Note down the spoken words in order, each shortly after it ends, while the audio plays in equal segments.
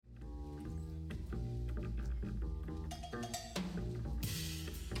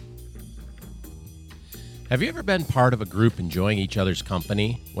Have you ever been part of a group enjoying each other's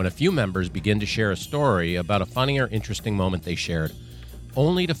company when a few members begin to share a story about a funny or interesting moment they shared,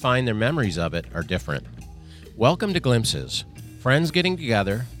 only to find their memories of it are different? Welcome to Glimpses. Friends getting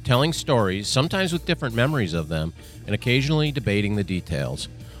together, telling stories, sometimes with different memories of them, and occasionally debating the details,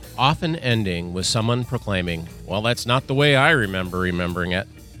 often ending with someone proclaiming, "Well, that's not the way I remember remembering it."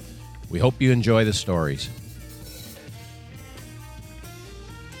 We hope you enjoy the stories.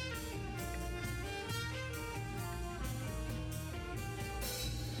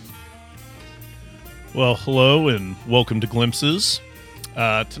 Well, hello and welcome to Glimpses.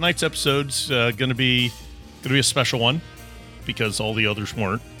 Tonight's episode's going to be a special one because all the others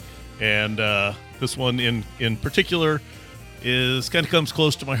weren't, and this one in particular is kind of comes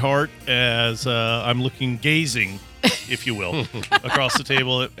close to my heart as I'm gazing, if you will, across the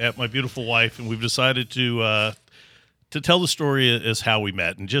table at my beautiful wife, and we've decided to tell the story as how we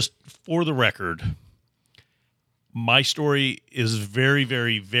met. And just for the record, my story is very,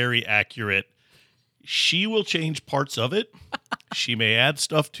 very, very accurate. She will change parts of it. She may add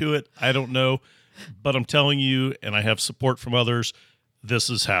stuff to it. I don't know. But I'm telling you, and I have support from others, this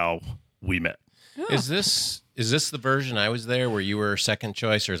is how we met. Oh. Is this the version I was there where you were second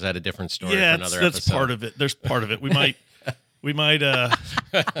choice, or is that a different story for another episode? That's part of it. There's part of it. We might,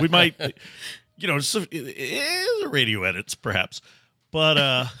 it's a radio edits perhaps.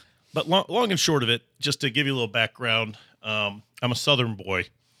 But long and short of it, just to give you a little background, I'm a Southern boy.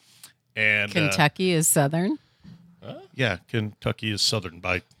 And Kentucky is Southern? Yeah, Kentucky is Southern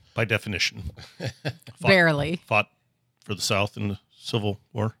by definition. Barely. Fought for the South in the Civil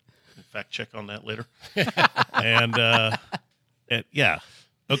War. Fact check on that later. and yeah,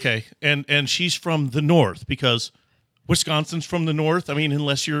 okay. And she's from the North because Wisconsin's from the North. I mean,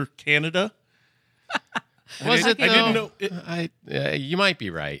 unless you're Canada. Was it? I didn't know. You might be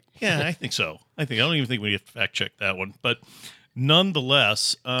right. Yeah, I think so. I don't even think we have to fact check that one. But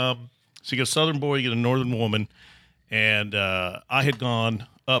nonetheless, so you get a Southern boy, you get a Northern woman, and I had gone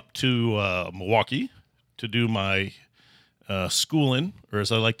up to Milwaukee to do my schooling, or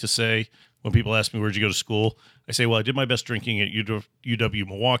as I like to say, when people ask me, where'd you go to school? I say, well, I did my best drinking at UW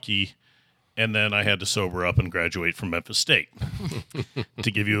Milwaukee, and then I had to sober up and graduate from Memphis State.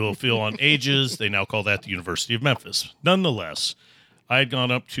 To give you a little feel on ages, they now call that the University of Memphis. Nonetheless, I had gone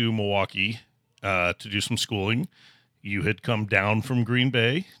up to Milwaukee to do some schooling. You had come down from Green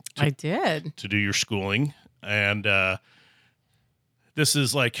Bay. I did. To do your schooling. And this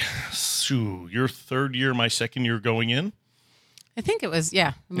is like, your third year, my second year going in? I think it was,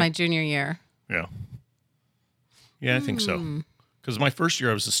 my junior year. Yeah. Yeah, I think so. Because my first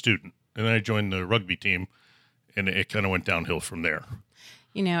year I was a student, and then I joined the rugby team, and it kind of went downhill from there.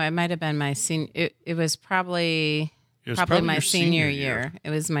 You know, it might have been my senior. It was probably my senior year.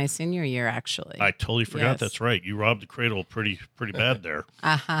 It was my senior year, actually. I totally forgot. Yes. That's right. You robbed the cradle pretty bad there.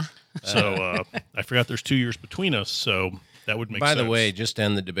 Uh-huh. So I forgot there's 2 years between us, so that would make sense. By the way, just to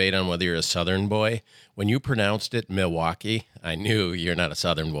end the debate on whether you're a Southern boy, when you pronounced it Milwaukee, I knew you're not a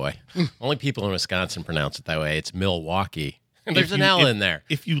Southern boy. Only people in Wisconsin pronounce it that way. It's Milwaukee. There's an L in there.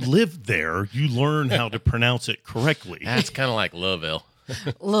 If you live there, you learn how to pronounce it correctly. That's kind of like Louisville.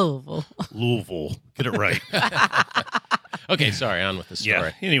 Louisville. Get it right. Okay, sorry, on with the story.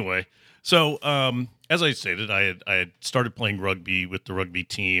 Yeah, anyway. So, as I stated, I had started playing rugby with the rugby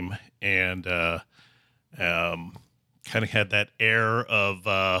team, and kind of had that air of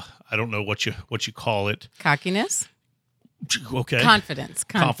I don't know what you call it. Cockiness? Okay. Confidence.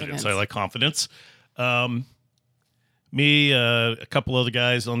 I like confidence. Me, a couple other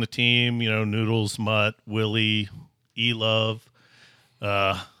guys on the team, Noodles, Mutt, Willie, E-Love,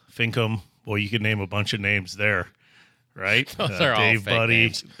 Finkum. Boy, you could name a bunch of names there, right? They're Dave, all fake Buddy.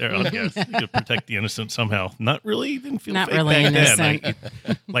 names. They're all, yes, to protect the innocent somehow. Not really. Didn't feel Not fake really back innocent.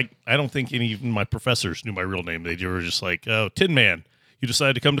 then. I don't think even my professors knew my real name. They were just like, "Oh, Tin Man, you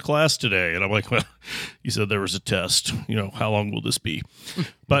decided to come to class today," and I'm like, "Well, you said there was a test. How long will this be?"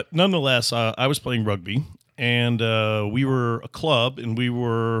 But nonetheless, I was playing rugby. And we were a club, and we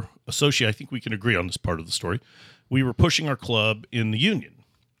were associated. I think we can agree on this part of the story. We were pushing our club in the union.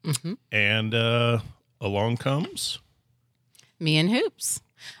 Mm-hmm. And along comes... Me and Hoops.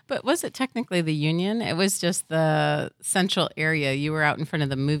 But was it technically the union? It was just the central area. You were out in front of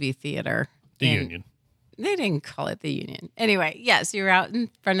the movie theater. The union. They didn't call it the union. Anyway, yes, you were out in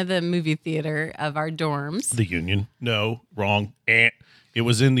front of the movie theater of our dorms. The union. No, wrong. It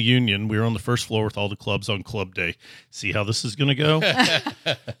was in the union. We were on the first floor with all the clubs on club day. See how this is going to go?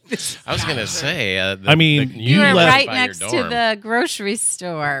 I was going to say, you were right by next to the grocery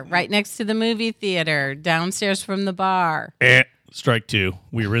store, right next to the movie theater, downstairs from the bar. Strike two.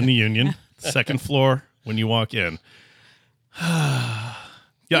 We were in the union, second floor, when you walk in.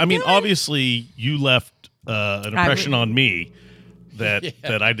 Yeah, I mean, obviously you left an impression on me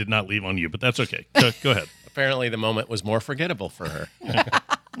that I did not leave on you, but that's okay. Go ahead. Apparently, the moment was more forgettable for her.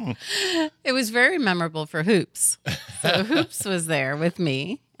 It was very memorable for Hoops. So Hoops was there with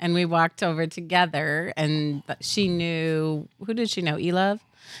me, and we walked over together, and she knew, who did she know? Elove?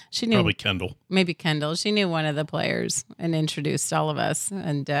 She knew Probably Kendall. Maybe Kendall. She knew one of the players and introduced all of us.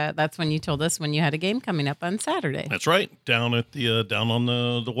 And that's when you told us when you had a game coming up on Saturday. That's right, down at the down on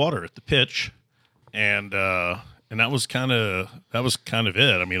the water at the pitch, and that was kind of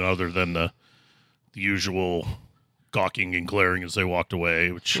it. I mean, other than the usual gawking and glaring as they walked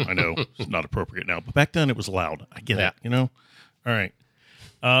away, which I know is not appropriate now, but back then it was loud. I get it, you know. All right,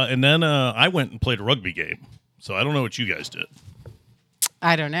 and then I went and played a rugby game. So I don't know what you guys did.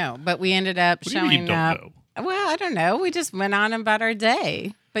 I don't know, but we ended up What do you mean showing you don't up. know? Well, I don't know. We just went on about our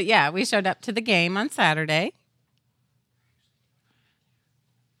day. But yeah, we showed up to the game on Saturday.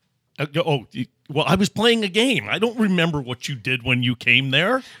 Well, I was playing a game. I don't remember what you did when you came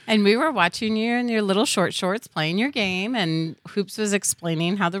there. And we were watching you in your little short shorts playing your game. And Hoops was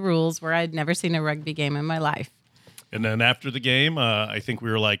explaining how the rules were. I'd never seen a rugby game in my life. And then after the game, I think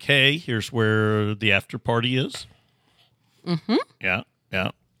we were like, hey, here's where the after party is. Mm-hmm. Yeah.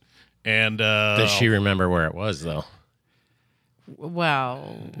 And Does she remember where it was, though?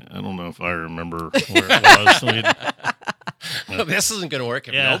 Well, I don't know if I remember where it was. This isn't going to work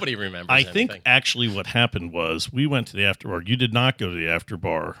if nobody remembers I anything. think actually what happened was we went to the after bar. You did not go to the after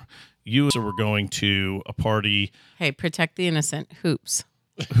bar. You were going to a party. hey, protect the innocent. Hoops.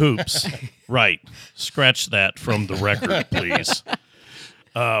 Hoops. Right. Scratch that from the record, please.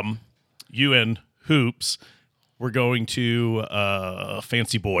 You and Hoops were going to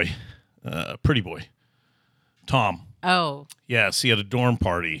Fancy Boy, Pretty Boy, Tom. Oh. Yes, he had a dorm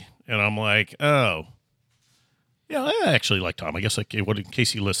party. And I'm like, oh. Yeah, I actually like Tom. I guess in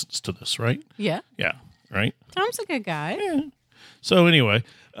case he listens to this, right? Yeah. Yeah, right? Tom's a good guy. Yeah. So anyway,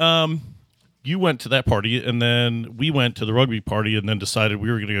 you went to that party, and then we went to the rugby party, and then decided we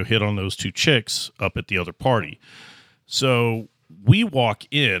were going to go hit on those two chicks up at the other party. So we walk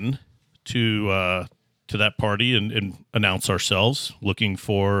in to that party and announce ourselves, looking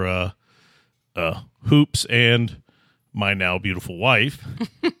for Hoops and my now beautiful wife.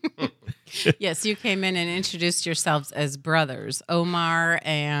 Yes, you came in and introduced yourselves as brothers, Omar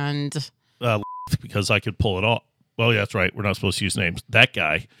and... Because I could pull it off. Well, yeah, that's right. We're not supposed to use names. That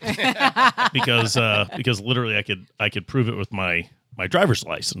guy, because literally I could prove it with my driver's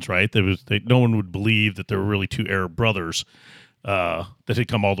license. Right? No one would believe that there were really two Arab brothers that had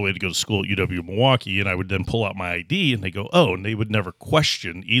come all the way to go to school at UW Milwaukee, and I would then pull out my ID, and they go, "Oh," and they would never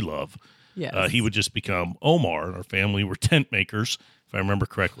question Elove. Yes. He would just become Omar, and our family were tent makers, if I remember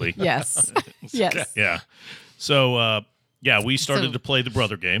correctly. Yes. Yes. Yeah. So we started to play the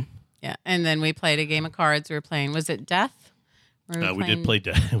brother game. Yeah, and then we played a game of cards. We were playing, was it Death? We did play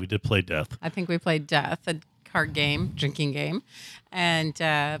Death. We did play Death. I think we played Death, a card game, drinking game, and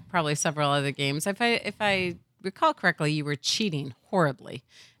probably several other games. If I recall correctly, you were cheating horribly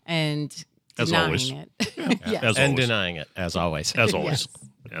and As denying always. it. As and always. denying it, as always. As always. Yes.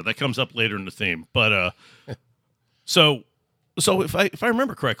 Yeah, that comes up later in the theme. But so if I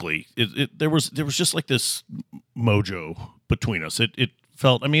remember correctly, there was just like this mojo between us. It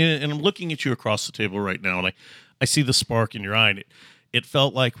felt, I mean, and I'm looking at you across the table right now, and I see the spark in your eye. And it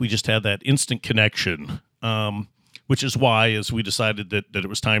felt like we just had that instant connection, which is why, as we decided that it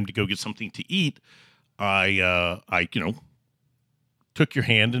was time to go get something to eat, I took your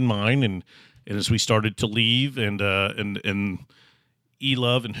hand in mine, and as we started to leave, and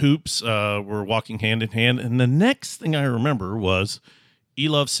Elove and Hoops were walking hand in hand, and the next thing I remember was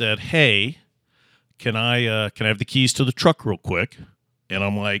Elove said, "Hey, can I have the keys to the truck real quick?" And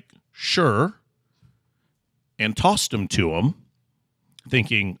I'm like, "Sure," and tossed them to him,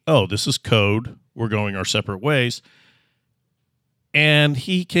 thinking, "Oh, this is code. We're going our separate ways." And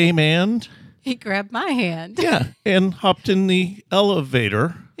he came and He grabbed my hand. yeah, and hopped in the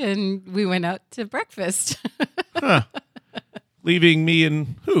elevator, And we went out to breakfast. leaving me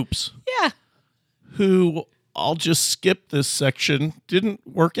and Hoops, Yeah. who, I'll just skip this section, didn't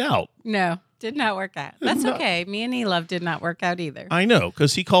work out. No, did not work out. That's okay. Me and Elove did not work out either. I know,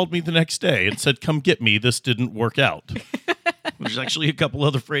 because he called me the next day and said, "Come get me. This didn't work out." There's actually a couple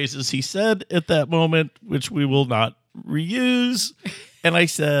other phrases he said at that moment, which we will not reuse. And I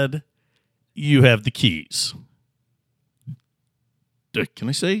said, "You have the keys." Can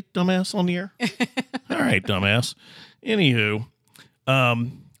I say dumbass on the air? All right, dumbass. Anywho,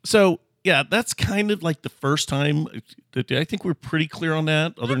 so yeah, that's kind of like the first time. I think we're pretty clear on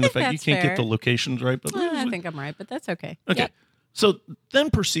that, other than the think fact you that's can't fair. get the locations right. But I think I'm right, but that's okay. okay. Yep. So then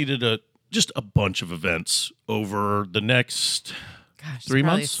proceeded just a bunch of events over the next Gosh, 3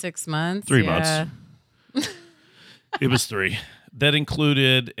 probably months? 6 months. 3 yeah. months. It was 3. That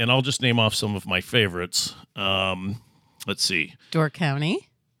included, and I'll just name off some of my favorites. Let's see. Door County.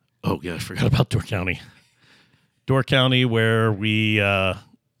 Oh, yeah, I forgot about Door County. Door County, where we, I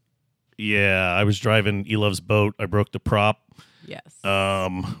was driving E-Love's boat. I broke the prop. Yes.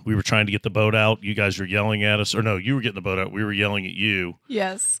 We were trying to get the boat out. You guys were yelling at us. Or no, you were getting the boat out. We were yelling at you.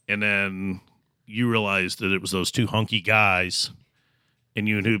 Yes. And then you realized that it was those 2 hunky guys, and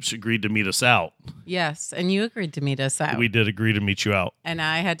you and Hoops agreed to meet us out. Yes. And you agreed to meet us out. We did agree to meet you out. And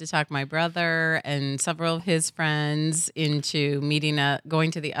I had to talk my brother and several of his friends into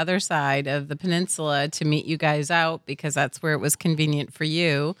going to the other side of the peninsula to meet you guys out because that's where it was convenient for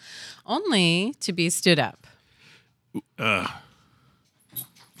you, only to be stood up.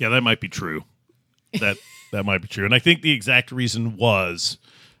 Yeah, that might be true. That might be true. And I think the exact reason was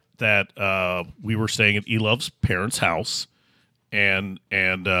that we were staying at E-Love's parents' house, and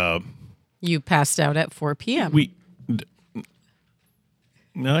You passed out at 4 p.m.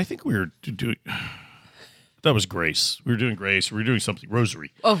 No, I think we were doing. That was Grace. We were doing Grace. We were doing something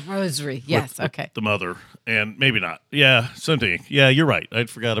Rosary. Oh, Rosary. Yes. with Okay. the mother, and maybe not. Yeah, something. Yeah, you're right.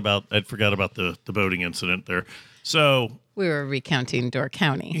 I'd forgot about the boating incident there. So We were recounting Door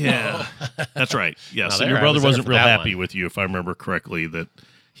County. yeah, that's right. Yeah, so there, your I brother was there wasn't for real that happy one. with you, if I remember correctly, that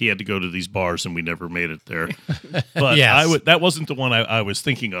he had to go to these bars and we never made it there. But Yes. that wasn't the one I was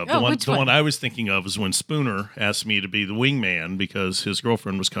thinking of. Oh, which The one? one I was thinking of is when Spooner asked me to be the wingman because his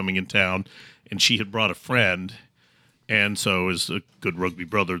girlfriend was coming in town and she had brought a friend. And so, as a good rugby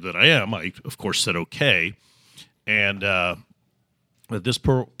brother that I am, I, of course, said okay. And this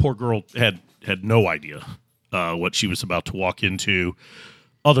poor girl had no idea what she was about to walk into,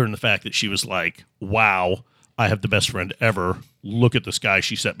 other than the fact that she was like, wow, I have the best friend ever. Look at this guy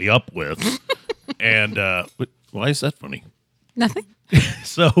she set me up with. And but why is that funny? Nothing.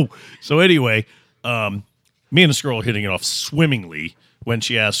 So anyway, me and this girl are hitting it off swimmingly when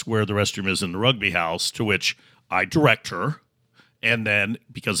she asks where the restroom is in the rugby house, to which I direct her. And then,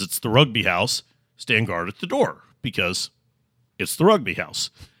 because it's the rugby house, stand guard at the door because it's the rugby house.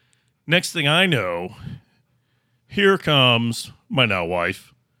 Next thing I know, here comes my now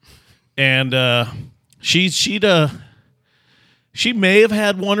wife. And she may have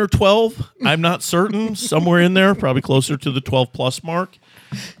had 1 or 12. I'm not certain. Somewhere in there, probably closer to the 12 plus mark.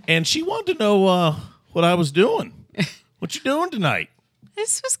 And she wanted to know what I was doing. What you doing tonight?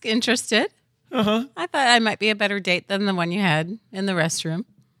 This was interested. I thought I might be a better date than the one you had in the restroom.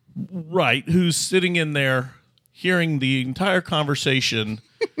 Right. Who's sitting in there hearing the entire conversation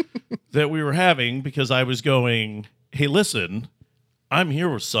that we were having, because I was going, hey, listen, I'm here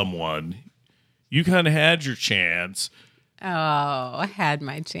with someone. You kind of had your chance. Oh, I had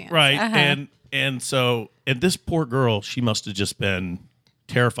my chance. Right. Uh-huh. And so, and this poor girl, she must have just been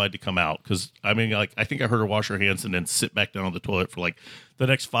terrified to come out, because I mean, like, I think I heard her wash her hands and then sit back down on the toilet for like the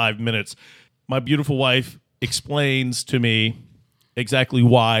next 5 minutes. My beautiful wife explains to me exactly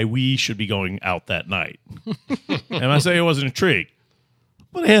why we should be going out that night. And I say I wasn't intrigued,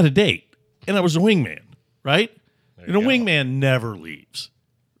 but I had a date and I was a wingman, right? And a wingman never leaves,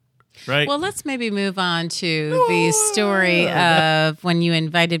 right? Well, let's maybe move on to the story of when you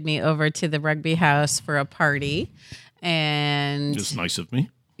invited me over to the rugby house for a party. And Just nice of me.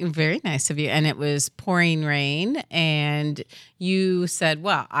 very nice of you. And it was pouring rain. And you said,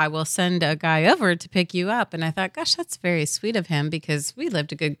 well, I will send a guy over to pick you up. And I thought, gosh, that's very sweet of him, because we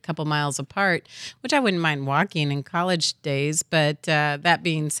lived a good couple miles apart, which I wouldn't mind walking in college days. But that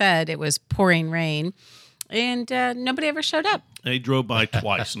being said, it was pouring rain and nobody ever showed up. They drove by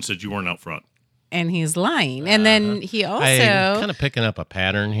twice and said you weren't out front. And he's lying. And then he also I'm kind of picking up a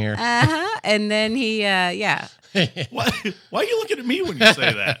pattern here. and then he Why are you looking at me when you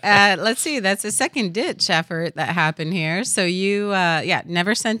say that? let's see, that's a second ditch effort that happened here. So you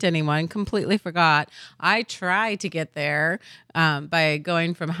never sent anyone, completely forgot. I tried to get there by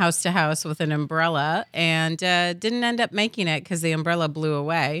going from house to house with an umbrella, and didn't end up making it because the umbrella blew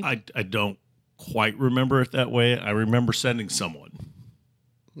away. I don't quite remember it that way. I remember sending someone.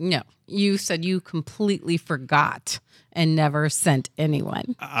 No, you said you completely forgot and never sent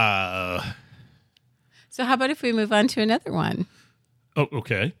anyone. So how about if we move on to another one? Oh,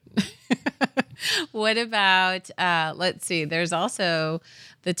 okay. What about, let's see, there's also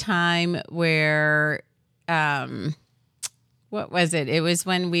the time where, what was it? It was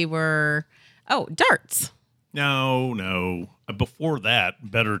when we were, darts. No. before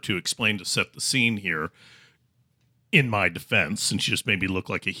that, better to explain to set the scene here. In my defense, since you just made me look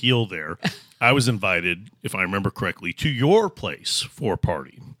like a heel there, I was invited, if I remember correctly, to your place for a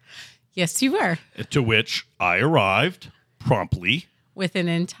party. Yes, you were. To which I arrived promptly. With an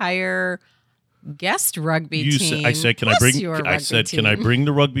entire guest rugby team. I said, "Can I plus bring?" your I rugby said, "Can I team." bring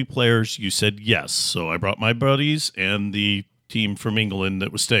the rugby players?" You said yes. So I brought my buddies and the team from England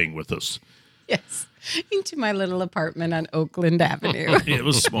that was staying with us. Yes, into my little apartment on Oakland Avenue. It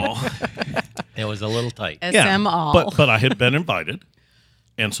was small. It was a little tight. SM all. But I had been invited,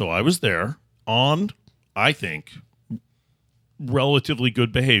 and so I was there on, I think, relatively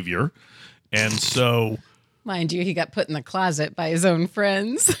good behavior, and so Mind you, he got put in the closet by his own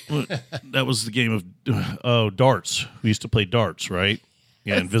friends. that was the game of darts. We used to play darts, right?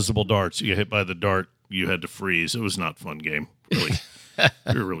 Yeah, invisible darts. You get hit by the dart, you had to freeze. It was not a fun game. Really,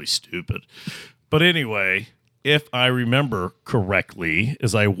 we were really stupid. But anyway, if I remember correctly,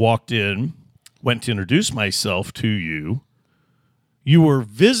 as I walked in, went to introduce myself to you, you were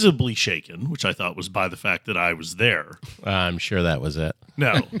visibly shaken, which I thought was by the fact that I was there. I'm sure that was it.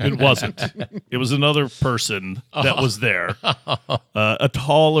 No, it wasn't. It was another person that was there. A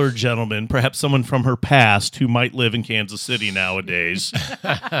taller gentleman, perhaps someone from her past who might live in Kansas City nowadays,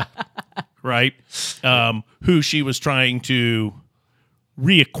 right? Who she was trying to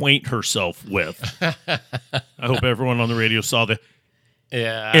reacquaint herself with. I hope everyone on the radio saw the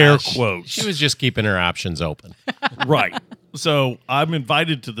air quotes. She was just keeping her options open. Right. So I'm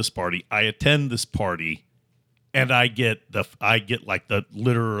invited to this party. I attend this party, and I get like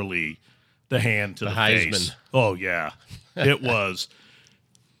literally the hand to the Heisman. face. Oh yeah, it was.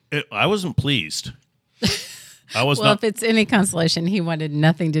 I wasn't pleased. I was Well, not. if it's any consolation, he wanted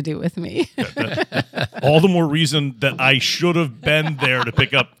nothing to do with me. All the more reason that I should have been there to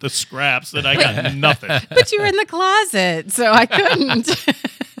pick up the scraps. That I got nothing. But you were in the closet, so I couldn't.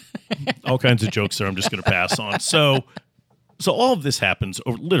 All kinds of jokes there. I'm just going to pass on. So all of this happens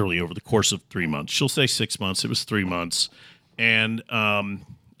literally over the course of 3 months. She'll say 6 months. It was 3 months. And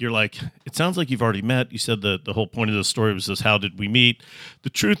you're like, it sounds like you've already met. You said the whole point of the story was this, how did we meet? The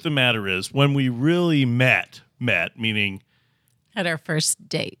truth of the matter is, when we really met, meaning... At our first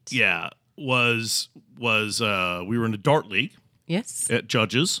date. Yeah, was we were in a dart league. Yes. At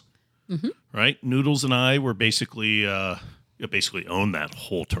Judges, right? Noodles and I were basically owned that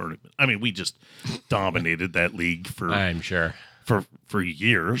whole tournament. I mean, we just dominated that league I'm sure. for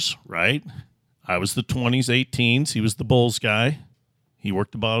years, right? I was the 20s, 18s. He was the Bulls guy. He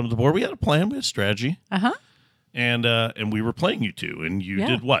worked the bottom of the board. We had a plan. We had a strategy. Uh-huh. And we were playing you two, and you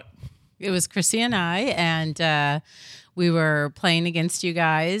did what? It was Chrissy and I, and we were playing against you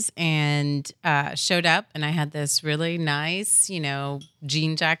guys, and showed up, and I had this really nice,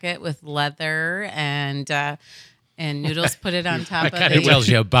 jean jacket with leather, and Noodles put it on top of Kind of tells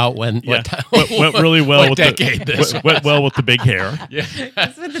you about when. Yeah. What time. Went really well What with decade this went well with the big hair. Yeah.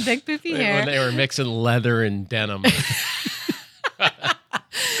 That's with the big poofy hair. When they were mixing leather and denim.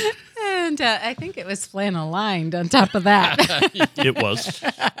 And I think it was flannel lined on top of that. It was.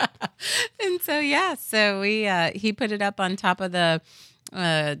 And so he put it up on top of the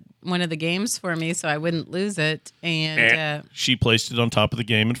one of the games for me so I wouldn't lose it. And She placed it on top of the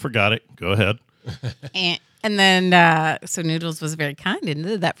game and forgot it. Go ahead. and then so Noodles was very kind and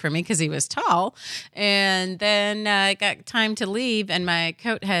did that for me because he was tall. And then I got time to leave, and my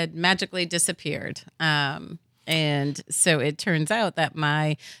coat had magically disappeared. And so it turns out that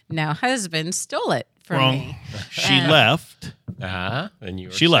my now husband stole it from me. She left. And you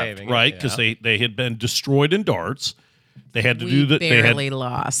were She left, saving it, right? Because they had been destroyed in darts. They had to We do the barely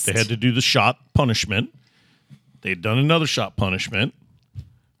lost. They had to do the shot punishment. They had done another shot punishment,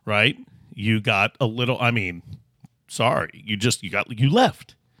 right? You got a little. I mean, sorry, you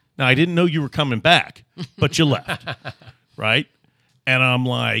left. Now I didn't know you were coming back, but you left, right? And I'm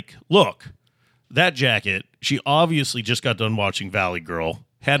like, look, that jacket. She obviously just got done watching Valley Girl.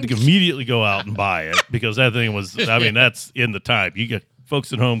 Had to immediately go out and buy it because that thing was. I mean, that's in the time. You get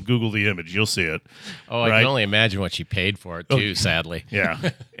folks at home, Google the image, you'll see it. Oh, I can only imagine what she paid for it too. Sadly, yeah.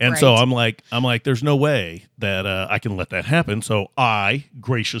 And so I'm like, there's no way that I can let that happen. So I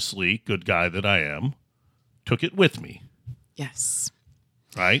graciously, good guy that I am, took it with me. Yes.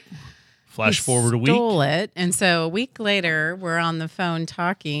 Right. Flash forward a week. Stole it, and so a week later, we're on the phone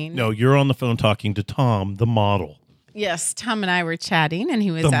talking. No, you're on the phone talking to Tom, the model. Yes, Tom and I were chatting, and he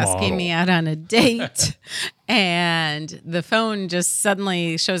was The asking model. me out on a date, and the phone just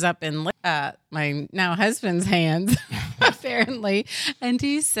suddenly shows up in my now husband's hands, apparently, and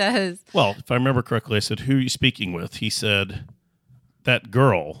he says, Well, if I remember correctly, I said, "Who are you speaking with?" He said, "That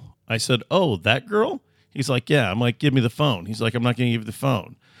girl." I said, "Oh, that girl?" He's like, yeah. I'm like, give me the phone. He's like, I'm not going to give you the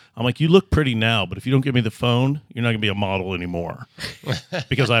phone. I'm like, you look pretty now, but if you don't give me the phone, you're not going to be a model anymore.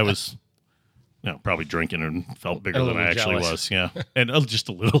 Because I was, probably drinking and felt bigger than I actually was. Yeah. And just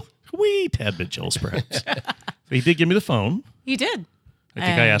a little, wee tad bit jealous, perhaps. So he did give me the phone. He did. I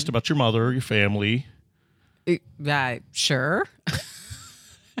think I asked about your mother, your family. Sure.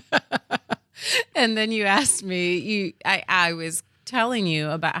 And then you asked me, I was telling you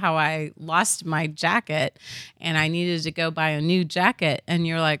about how I lost my jacket and I needed to go buy a new jacket. And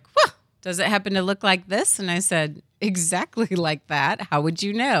you're like, well, does it happen to look like this? And I said, exactly like that. How would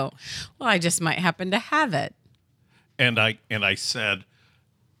you know? Well, I just might happen to have it. And I said,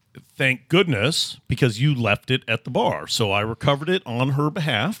 thank goodness, because you left it at the bar. So I recovered it on her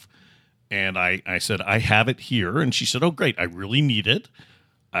behalf. And I said, I have it here. And she said, oh, great. I really need it.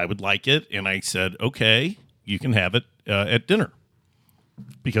 I would like it. And I said, okay, you can have it at dinner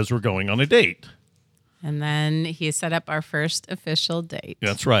because we're going on a date. And then he set up our first official date.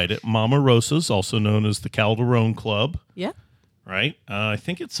 That's right. At Mama Rosa's, also known as the Calderone Club. Yeah. Right? I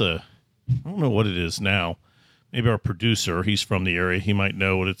think it's I don't know what it is now. Maybe our producer, he's from the area. He might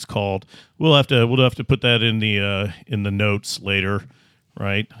know what it's called. We'll have to put that in the notes later,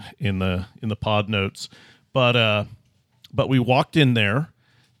 right? In the pod notes. But we walked in there,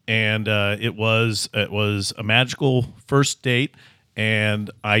 and it was a magical first date.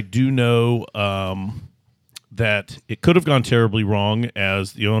 And I do know that it could have gone terribly wrong,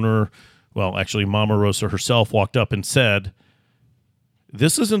 as the owner, well, actually Mama Rosa herself, walked up and said,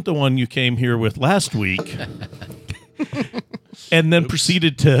 "This isn't the one you came here with last week." And then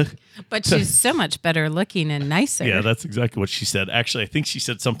proceeded to... But she's so much better looking and nicer. Yeah, that's exactly what she said. Actually, I think she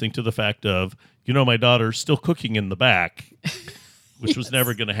said something to the fact of, my daughter's still cooking in the back, which was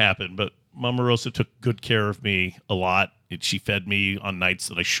never going to happen. But Mama Rosa took good care of me a lot. She fed me on nights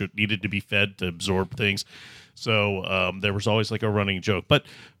that I needed to be fed to absorb things. So there was always like a running joke. But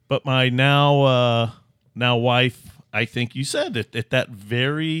my now wife, I think you said it at that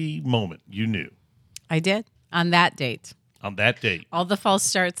very moment, you knew. I did. On that date. On that date. All the false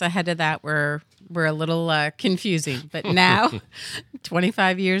starts ahead of that were a little confusing. But now,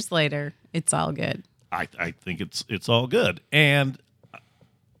 25 years later, it's all good. I think it's all good. And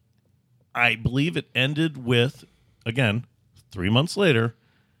I believe it ended with, again, 3 months later,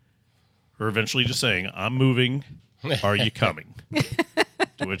 her eventually just saying, "I'm moving. Are you coming?"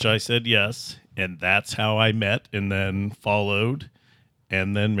 To which I said yes. And that's how I met and then followed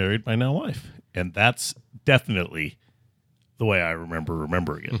and then married my now wife. And that's definitely the way I remember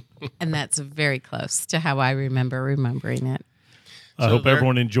remembering it. And that's very close to how I remember remembering it. I hope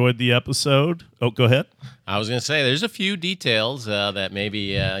everyone enjoyed the episode. Oh, go ahead. I was going to say, there's a few details that maybe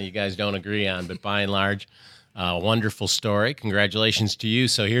you guys don't agree on, but by and large, wonderful story. Congratulations to you.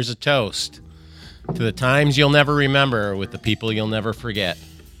 So here's a toast to the times you'll never remember with the people you'll never forget.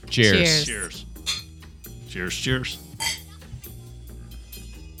 Cheers. Cheers. Cheers. Cheers.